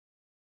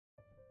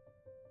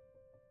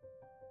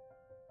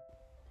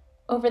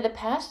Over the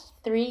past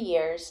 3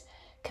 years,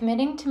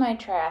 committing to my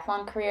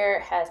triathlon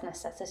career has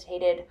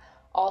necessitated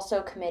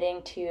also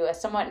committing to a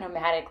somewhat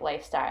nomadic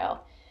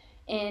lifestyle.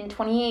 In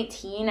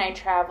 2018, I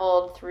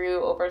traveled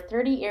through over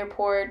 30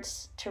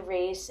 airports to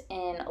race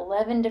in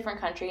 11 different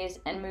countries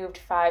and moved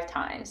 5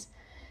 times.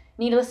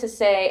 Needless to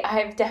say,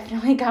 I've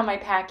definitely got my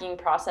packing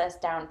process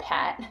down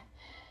pat.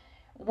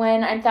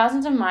 When I'm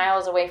thousands of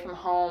miles away from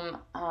home,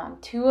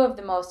 two of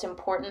the most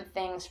important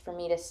things for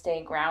me to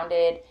stay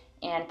grounded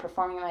and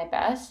performing my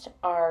best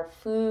are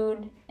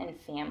food and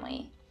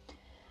family.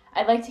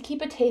 I like to keep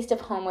a taste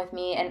of home with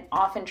me and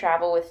often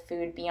travel with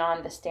food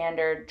beyond the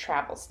standard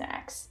travel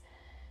snacks.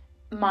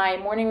 My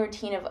morning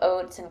routine of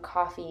oats and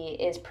coffee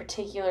is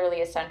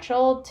particularly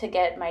essential to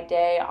get my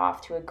day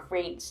off to a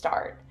great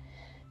start.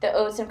 The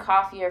oats and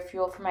coffee are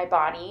fuel for my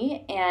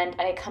body, and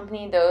I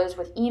accompany those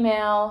with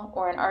email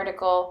or an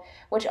article,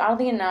 which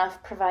oddly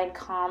enough provide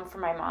calm for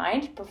my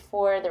mind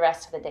before the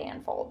rest of the day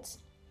unfolds.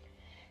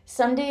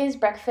 Some days,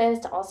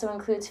 breakfast also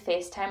includes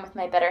FaceTime with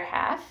my better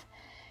half.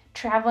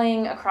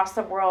 Traveling across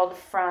the world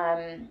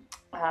from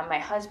my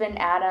husband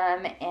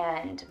Adam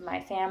and my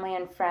family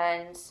and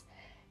friends,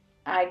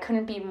 I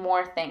couldn't be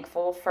more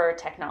thankful for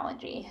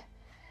technology.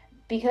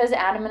 Because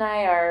Adam and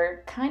I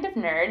are kind of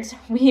nerds,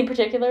 we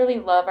particularly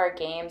love our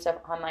games of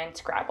online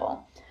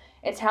Scrabble.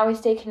 It's how we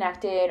stay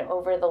connected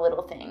over the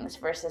little things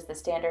versus the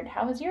standard,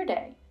 how was your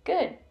day?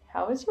 Good.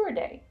 How was your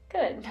day?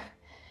 Good.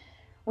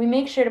 We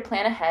make sure to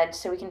plan ahead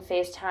so we can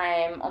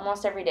FaceTime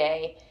almost every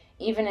day,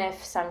 even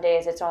if some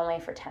days it's only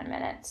for 10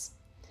 minutes.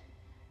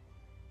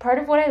 Part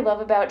of what I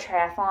love about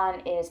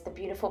triathlon is the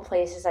beautiful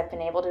places I've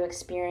been able to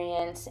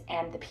experience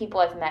and the people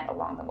I've met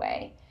along the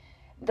way.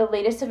 The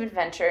latest of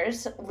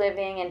adventures,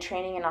 living and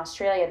training in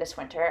Australia this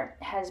winter,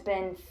 has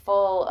been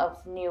full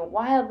of new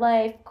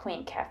wildlife,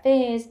 quaint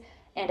cafes,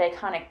 and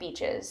iconic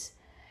beaches.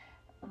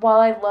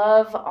 While I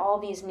love all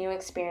these new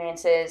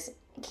experiences,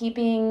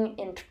 keeping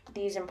in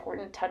these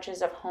important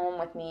touches of home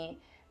with me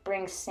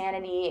brings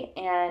sanity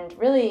and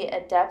really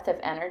a depth of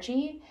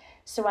energy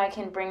so I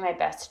can bring my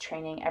best to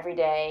training every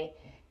day,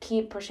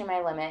 keep pushing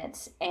my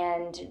limits,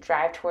 and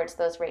drive towards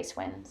those race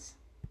wins.